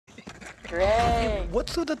Great.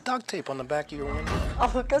 What's with the duct tape on the back of your window? Oh,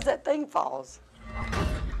 because that thing falls.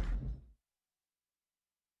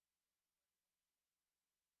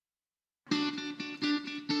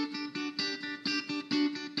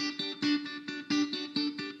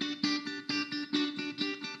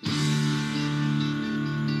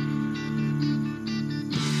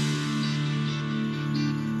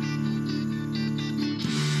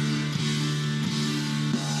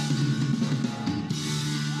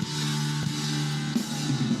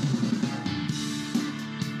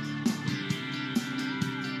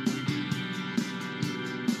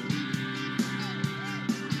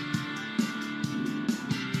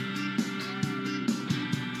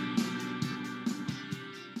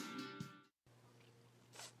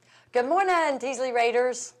 Good morning, Teasley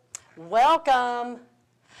Raiders. Welcome.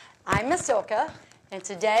 I'm Miss Silka, and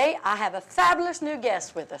today I have a fabulous new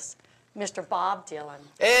guest with us, Mr. Bob Dillon.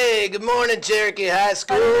 Hey, good morning, Cherokee High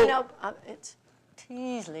School. Oh, no, it's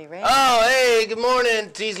Teasley Raiders. Oh, hey, good morning,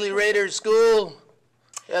 Teasley Raiders School.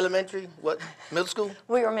 Elementary, what, middle school?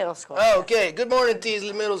 We were middle school. Oh, okay, good morning,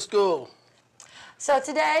 Teasley Middle School. So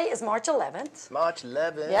today is March 11th. March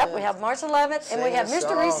 11th. Yep, we have March 11th, and we have Sing a Mr.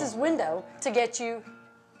 song. Reese's window to get your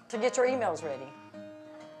emails ready.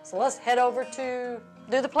 So let's head over to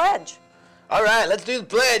do the pledge. All right, let's do the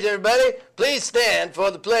pledge, everybody. Please stand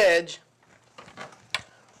for the pledge.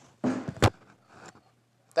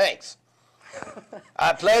 Thanks.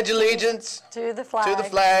 I pledge allegiance To the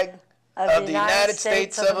flag, of the United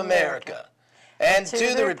States of America and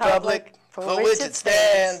to the republic for which it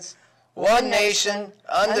stands, one nation,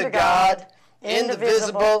 under God,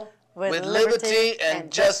 indivisible, with liberty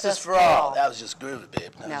and justice for all. That was just groovy,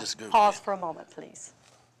 babe. That Now, was just groovy. pause for a moment, please.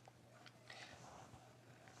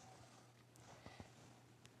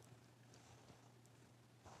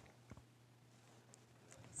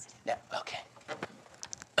 Yeah, okay.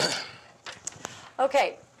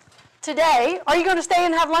 Okay, today, are you going to stay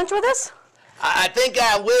and have lunch with us? I think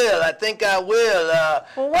I will. I think I will. Well,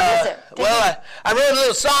 what is it? Well, I wrote a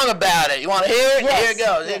little song about it. You want to hear it? Yes, Here it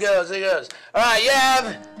goes. Here it goes. Here it goes. All right, you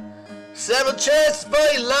have several choices for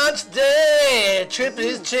your lunch today.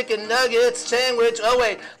 Triplets, chicken nuggets, sandwich. Oh,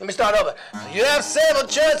 wait. Let me start over. You have several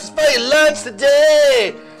choices for your lunch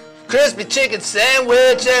today. Crispy chicken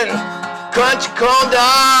sandwich and crunchy corn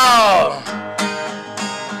dog.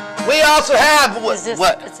 We also have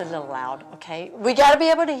what? It's a little loud, okay? We got to be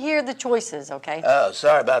able to hear the choices, okay? Oh,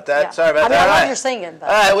 sorry about that. Yeah. Sorry about I mean, that. I All love right. your singing, but...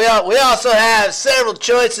 All right, we also have several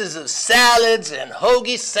choices of salads and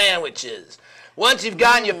hoagie sandwiches. Once you've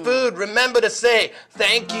gotten your food, remember to say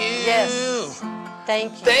thank you. Yes.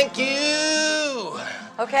 Thank you. Thank you.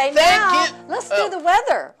 Okay, Thank now you. let's do the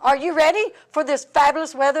weather. Are you ready for this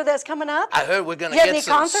fabulous weather that's coming up? I heard we're going to You have get any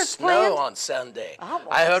some concerts snow planned? on Sunday. Oh, well,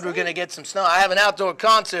 I heard see. we're going to get some snow. I have an outdoor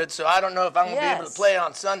concert, so I don't know if I'm going to be able to Yes. play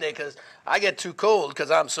on Sunday because I get too cold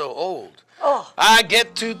because I'm so old. Oh, I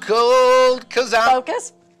get too cold because I'm...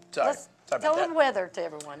 focus. Sorry. Let's Sorry tell about the that. weather to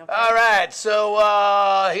everyone, okay? All right,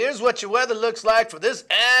 so here's what your weather looks like for this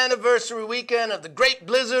anniversary weekend of the Great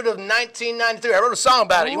Blizzard of 1993. I wrote a song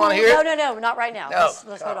about it. You want to hear it? No, not right now. No.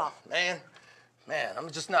 Let's hold off. Man, I'm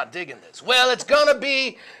just not digging this. Well, it's gonna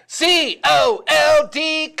be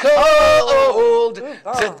C-O-L-D, cold. Ooh,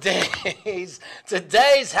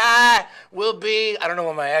 Today's high will be, I don't know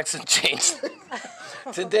why my accent changed.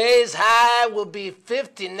 Today's high will be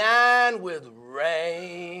 59 with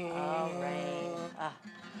rain. Oh, rain.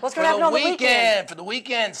 What's going to happen on the weekend? For the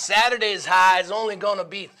weekend, Saturday's high is only going to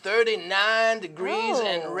be 39 degrees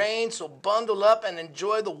and rain, so bundle up and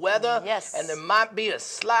enjoy the weather. Yes. And there might be a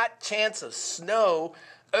slight chance of snow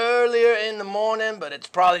earlier in the morning, but it's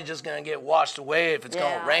probably just going to get washed away if it's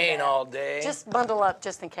going to rain all day. Just bundle up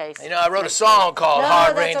just in case. You know, I wrote a song called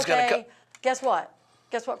Hard Rain's that's Gonna okay. Come. Guess what?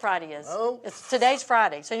 Guess what Friday is? Oh. Today's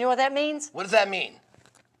Friday. So you know what that means? What does that mean?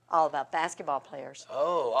 All about basketball players.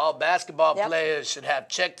 Oh, all basketball players should have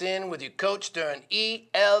checked in with your coach during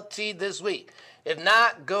ELT this week. If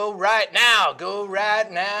not, go right now. Go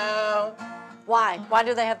right now. Why? Why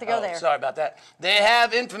do they have to go there? Sorry about that. They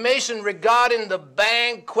have information regarding the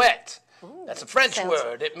banquet. That's a French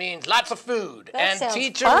word. It means lots of food. That And sounds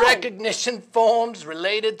teacher fun. recognition forms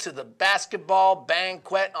related to the basketball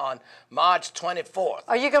banquet on March 24th.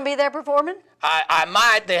 Are you going to be there performing? I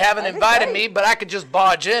might. They haven't That'd be invited great. me, but I could just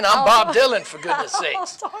barge in. I'm Bob Dylan, for goodness I'll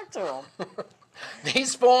sakes. talk to them.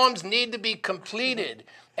 These forms need to be completed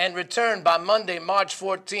and returned by Monday, March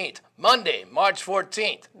 14th. Monday, March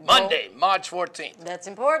 14th. Monday, March 14th. That's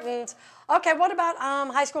important. Okay, what about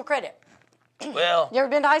high school credit? Well, You ever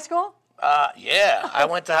been to high school? yeah, I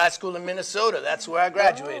went to high school in Minnesota. That's where I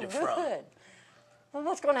graduated from. Good. Well,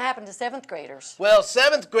 what's going to happen to 7th graders? Well,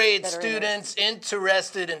 7th grade That are students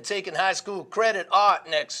interested in taking high school credit art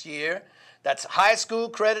next year, that's high school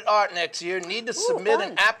credit art next year, need to submit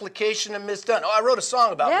fun. an application to Miss Dunn. Oh, I wrote a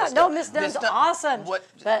song about Miss Dunn. Yeah, no, Miss Dunn's awesome. What?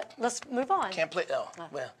 But let's move on. Can't play. Oh,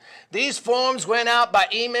 well. These forms went out by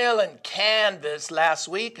email and Canvas last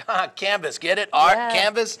week. Canvas, get it? Art, Yeah.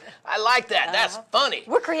 Canvas. I like that. That's funny.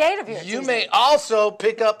 We're creative here. You Teasley. may also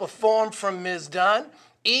pick up a form from Ms. Dunn.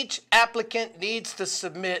 Each applicant needs to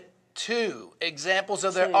submit 2 examples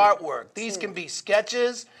of their artwork. These can be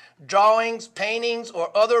sketches, drawings, paintings,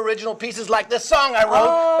 or other original pieces like this song I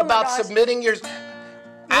wrote about submitting your...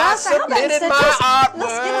 I submitted my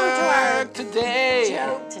artwork today.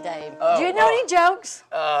 Joke today. Oh, Do you know any jokes?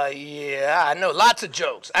 Yeah, I know lots of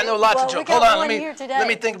jokes. Hold on, let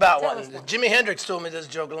me think about one. Jimi Hendrix told me this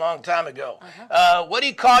joke a long time ago. What do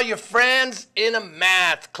you call your friends in a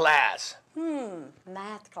math class?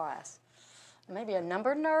 Math class. Maybe a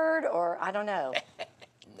number nerd, or I don't know.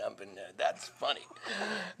 Number nerd, that's funny.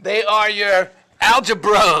 They are your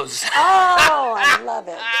algebros. Oh, I love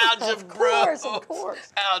it. Algebros. Of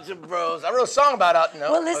course. Algebros. I wrote a song about it.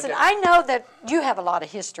 No? Well, listen, I know that you have a lot of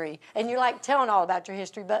history, and you like telling all about your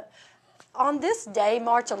history, but on this day,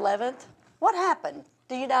 March 11th, what happened?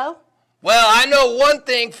 Do you know? Well, I know one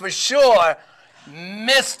thing for sure.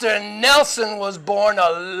 Mr. Nelson was born a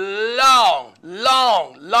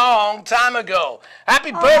long time ago.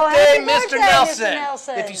 Happy birthday, Mr.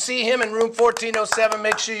 Nelson. If you see him in room 1407,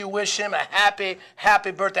 make sure you wish him a happy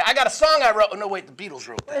birthday. I got a song I wrote. Oh, no, wait, the Beatles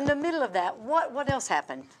wrote that. In the middle of that, what else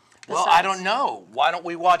happened? Well, I don't know. Why don't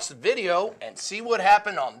we watch the video and see what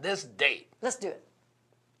happened on this date? Let's do it.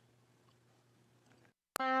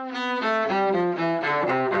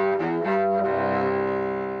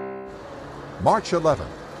 March 11,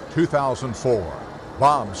 2004.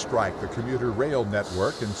 Bombs strike the commuter rail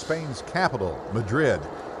network in Spain's capital, Madrid.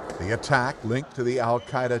 The attack, linked to the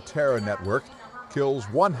Al-Qaeda terror network, kills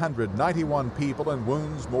 191 people and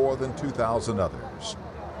wounds more than 2,000 others.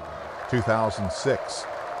 2006.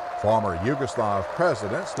 Former Yugoslav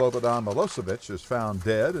President Slobodan Milosevic is found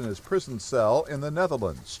dead in his prison cell in the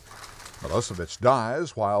Netherlands. Milosevic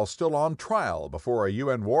dies while still on trial before a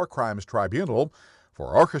UN War Crimes Tribunal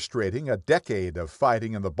for orchestrating a decade of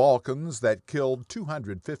fighting in the Balkans that killed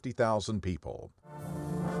 250,000 people.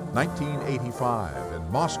 1985,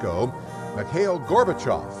 in Moscow, Mikhail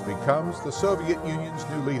Gorbachev becomes the Soviet Union's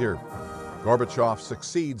new leader. Gorbachev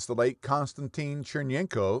succeeds the late Konstantin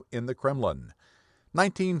Chernenko in the Kremlin.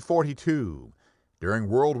 1942, during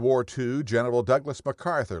World War II, General Douglas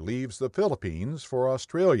MacArthur leaves the Philippines for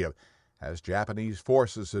Australia as Japanese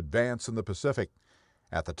forces advance in the Pacific.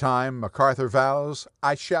 At the time, MacArthur vows,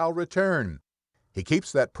 "I shall return." He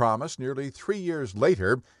keeps that promise nearly 3 years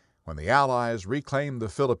later when the Allies reclaim the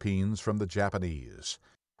Philippines from the Japanese.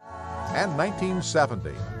 And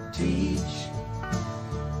 1970. Teach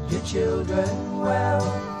your children well,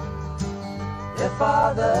 their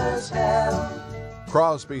fathers have.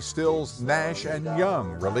 Crosby, Stills, Nash and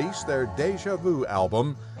Young release their Deja Vu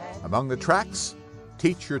album. Among the tracks,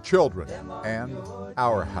 Teach Your Children and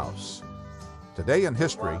Our House. Today in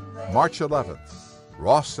history, March 11th,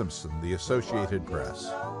 Ross Simpson, The Associated Press.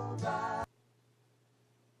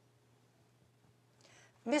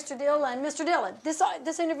 Mr. Dillon,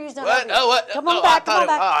 this interview's not What? over. Oh, what? Come on Oh, back, I come on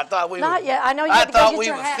thought, back. I thought we were. Not yet. I know you I have to go thought get we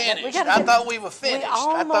your were hat. finished. gotta I get- thought we were finished. I thought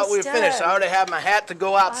we were almost finished. I done. already had my hat to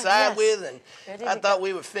go outside yes. with, and Ready I to thought go.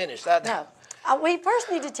 we were finished. No. We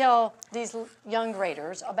first need to tell these young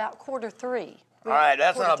graders about quarter 3. All right,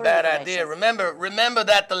 that's not a bad idea. Remember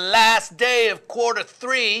that the last day of quarter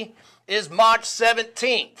 3 is March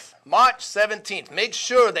 17th. March 17th. Make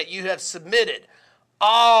sure that you have submitted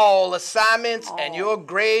all assignments and your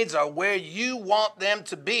grades are where you want them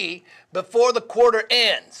to be before the quarter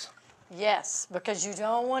ends. Yes, because you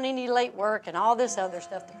don't want any late work and all this other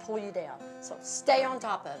stuff to pull you down. So stay on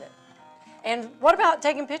top of it. And what about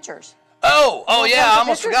taking pictures? Oh yeah, I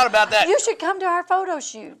almost forgot about that. You should come to our photo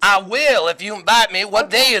shoot. I will if you invite me. What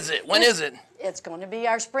day is it? When is it? It's going to be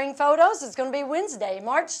our spring photos. It's going to be Wednesday,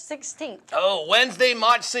 March 16th. Oh, Wednesday,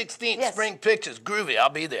 March 16th, Yes. Spring Pictures. Groovy. I'll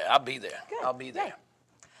be there. Good. I'll be there. Yay.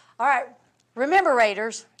 All right. Remember,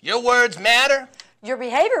 Raiders, Your words matter. your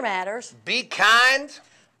behavior matters. Be kind.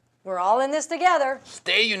 We're all in this together.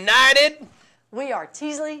 Stay united. We are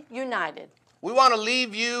Teasley United. We want to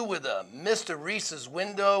leave you with a Mr. Reese's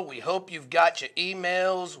window. We hope you've got your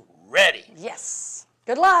emails ready. Yes.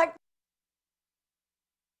 Good luck.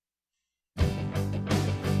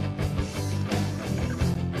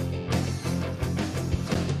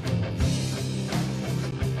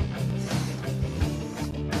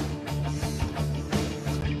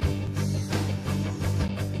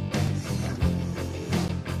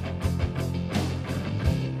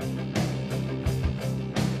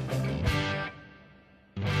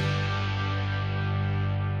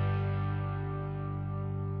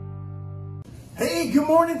 good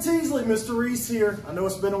morning, Teasley. Mr. Reese here. I know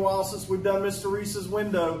it's been a while since we've done Mr. Reese's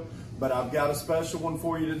window, but I've got a special one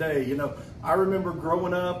for you today. You know, I remember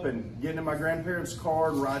growing up and getting in my grandparents'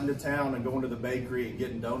 car and riding to town and going to the bakery and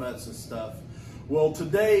getting donuts and stuff. Well,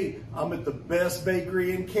 today I'm at the best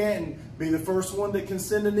bakery in Canton. Be the first one that can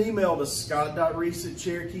send an email to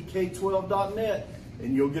scott.reese@cherokeek12.net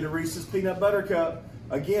and you'll get a Reese's Peanut Butter Cup.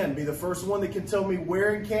 Again, be the first one that can tell me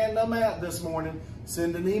where in Canton I'm at this morning.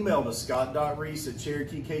 Send an email to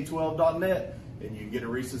scott.reese@cherokeek12.net and you get a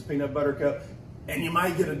Reese's Peanut Butter Cup, and you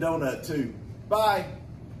might get a donut too. Bye.